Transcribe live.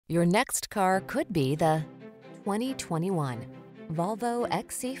Your next car could be the 2021 Volvo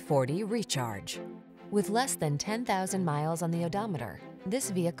XC40 Recharge. With less than 10,000 miles on the odometer, this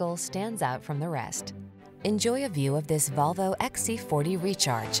vehicle stands out from the rest. Enjoy a view of this Volvo XC40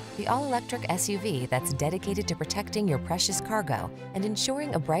 Recharge, the all-electric SUV that's dedicated to protecting your precious cargo and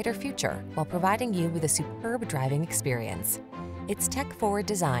ensuring a brighter future while providing you with a superb driving experience. Its tech-forward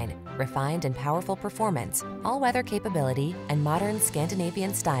design, refined and powerful performance, all-weather capability, and modern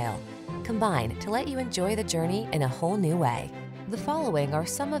Scandinavian style combine to let you enjoy the journey in a whole new way. The following are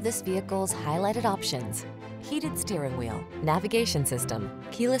some of this vehicle's highlighted options: heated steering wheel, navigation system,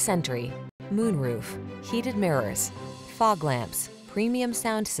 keyless entry, moonroof, heated mirrors, fog lamps, premium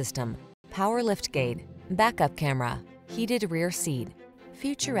sound system, power liftgate, backup camera, heated rear seat.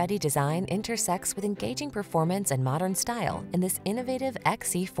 Future-ready design intersects with engaging performance and modern style in this innovative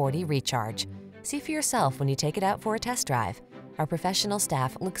XC40 Recharge. See for yourself when you take it out for a test drive. Our professional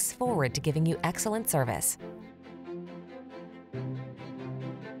staff looks forward to giving you excellent service.